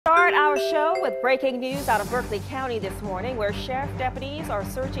Start our show with breaking news out of Berkeley County this morning, where sheriff deputies are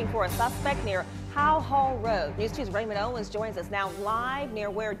searching for a suspect near Howe Hall Road. News 2's Raymond Owens joins us now live near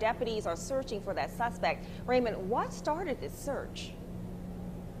where deputies are searching for that suspect. Raymond, what started this search?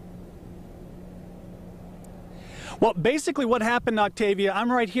 Well, basically what happened, Octavia,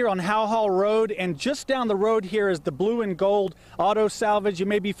 I'm right here on Howe Hall Road, and just down the road here is the Blue and Gold Auto Salvage. You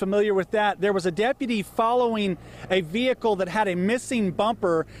may be familiar with that. There was a deputy following a vehicle that had a missing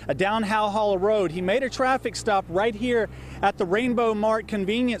bumper down Howe Hall Road. He made a traffic stop right here at the Rainbow Mart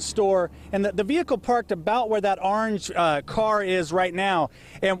convenience store, and the vehicle parked about where that orange car is right now.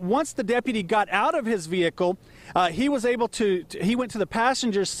 And once the deputy got out of his vehicle, he was able he went to the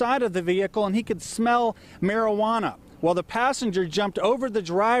passenger side of the vehicle and he could smell marijuana. Well, the passenger jumped over the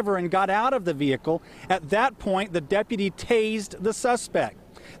driver and got out of the vehicle. At that point, the deputy tased the suspect.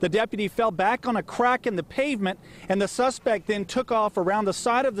 The deputy fell back on a crack in the pavement, and the suspect then took off around the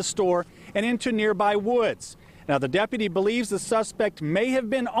side of the store and into nearby woods. Now, the deputy believes the suspect may have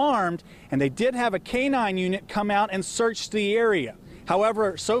been armed, and they did have a canine unit come out and search the area.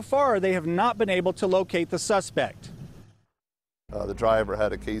 However, so far, they have not been able to locate the suspect. The driver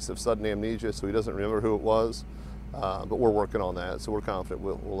had a case of sudden amnesia, so he doesn't remember who it was, but we're working on that, so we're confident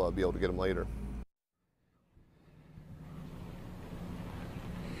we'll be able to get him later.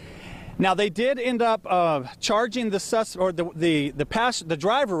 Now, they did end up charging the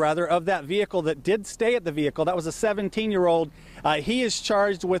driver rather of that vehicle that did stay at the vehicle. That was a 17-year-old. He is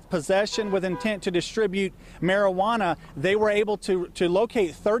charged with possession with intent to distribute marijuana. They were able to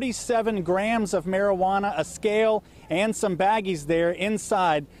locate 37 grams of marijuana, a scale, and some baggies there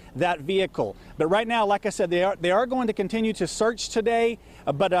inside that vehicle. But right now, like I said, they are going to continue to search today.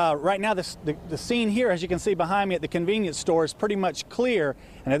 But right now, the scene here, as you can see behind me at the convenience store, is pretty much clear.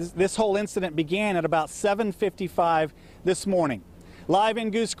 And this whole incident began at about 7:55 this morning. Live in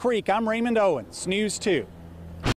Goose Creek, I'm Raymond Owens, News 2.